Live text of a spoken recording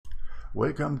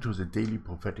Welcome to the Daily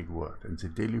Prophetic Word, and the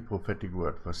Daily Prophetic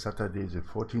Word for Saturday the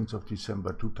 14th of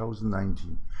December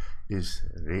 2019 is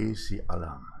Raise the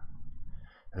Alarm.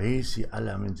 Raise the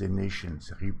alarm in the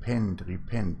nations, repent,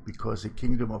 repent, because the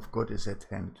kingdom of God is at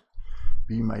hand.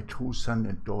 Be my true son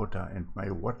and daughter and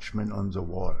my watchman on the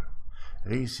wall.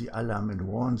 Raise the alarm and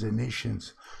warn the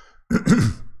nations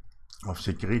of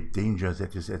the great danger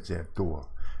that is at their door.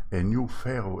 A new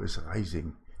Pharaoh is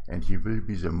rising, and he will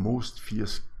be the most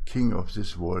fierce king of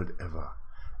this world ever.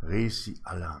 Raise the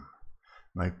alarm.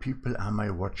 My people are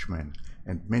my watchmen,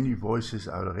 and many voices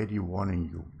are already warning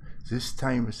you. This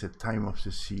time is the time of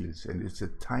the seals, and it's the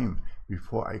time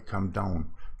before I come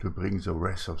down to bring the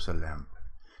wrath of the Lamb.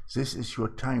 This is your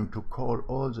time to call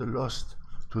all the lost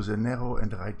to the narrow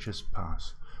and righteous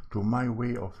path, to my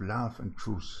way of love and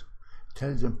truth.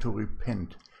 Tell them to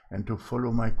repent and to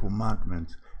follow my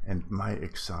commandments and my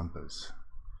examples.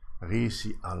 Raise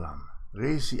the alarm.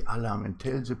 Raise the alarm and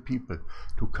tell the people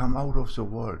to come out of the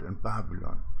world and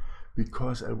Babylon,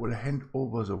 because I will hand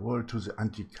over the world to the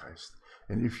Antichrist.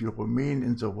 And if you remain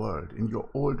in the world, in your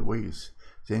old ways,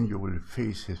 then you will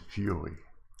face his fury.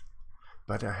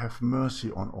 But I have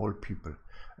mercy on all people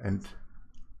and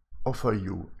offer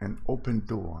you an open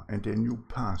door and a new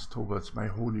path towards my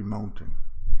holy mountain.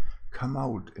 Come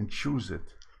out and choose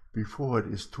it before it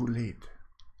is too late.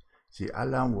 The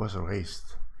alarm was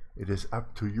raised. It is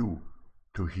up to you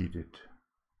to heed it.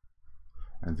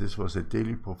 And this was a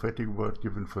daily prophetic word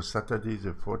given for Saturday,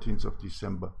 the 14th of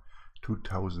December,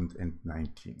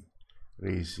 2019.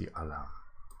 Raise the alarm.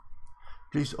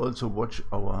 Please also watch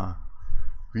our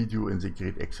video in the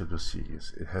Great Exodus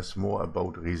series. It has more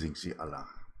about raising the alarm.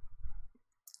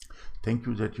 Thank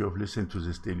you that you have listened to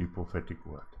this daily prophetic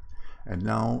word. And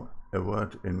now a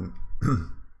word in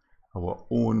our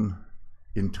own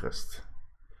interest.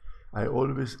 I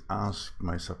always ask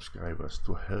my subscribers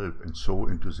to help and sow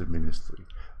into the ministry,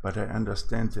 but I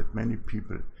understand that many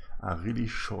people are really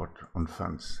short on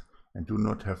funds and do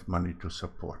not have money to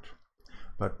support.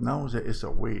 But now there is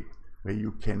a way where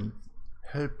you can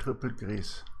help Triple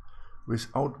Grace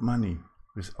without money,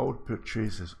 without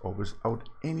purchases, or without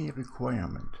any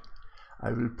requirement.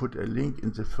 I will put a link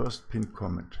in the first pinned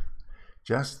comment.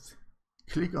 Just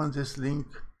click on this link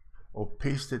or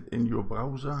paste it in your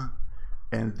browser,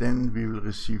 and then we will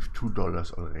receive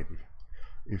 $2 already.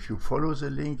 If you follow the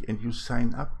link and you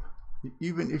sign up,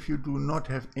 even if you do not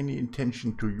have any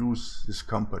intention to use this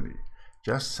company,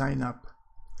 just sign up,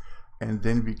 and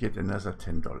then we get another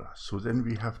 $10. So then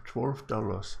we have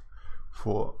 $12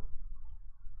 for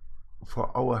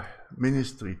our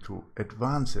ministry to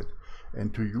advance it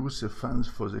and to use the funds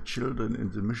for the children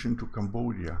in the mission to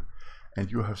Cambodia, and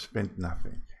you have spent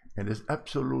nothing. And it's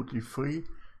absolutely free.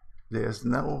 There's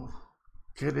no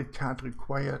credit card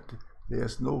required,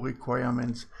 there's no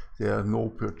requirements, there are no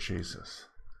purchases.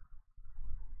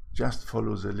 Just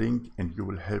follow the link and you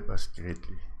will help us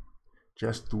greatly.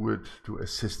 Just do it to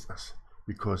assist us,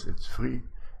 because it's free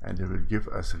and it will give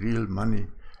us real money,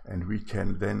 and we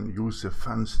can then use the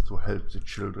funds to help the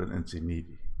children and the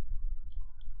needy.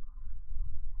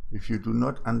 If you do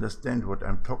not understand what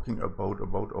I'm talking about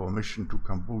our mission to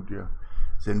Cambodia,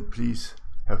 then please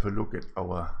have a look at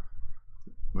our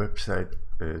website,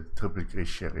 Triple Grace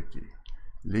Charity.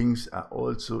 Links are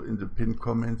also in the pinned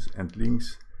comments, and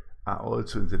links are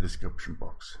also in the description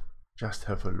box. Just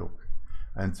have a look,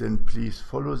 and then please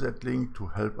follow that link to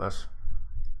help us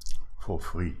for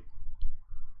free.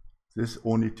 This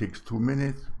only takes 2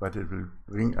 minutes, but it will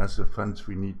bring us the funds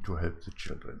we need to help the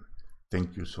children.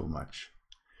 Thank you so much.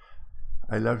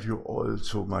 I love you all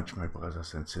so much, my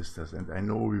brothers and sisters, and I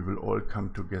know we will all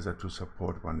come together to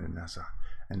support one another.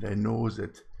 And I know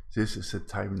that this is the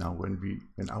time now when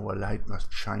our light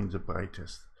must shine the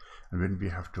brightest, and when we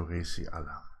have to raise the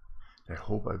alarm. I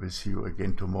hope I will see you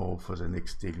again tomorrow for the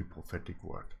next daily prophetic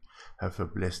word. Have a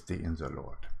blessed day in the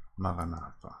Lord.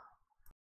 Maranatha.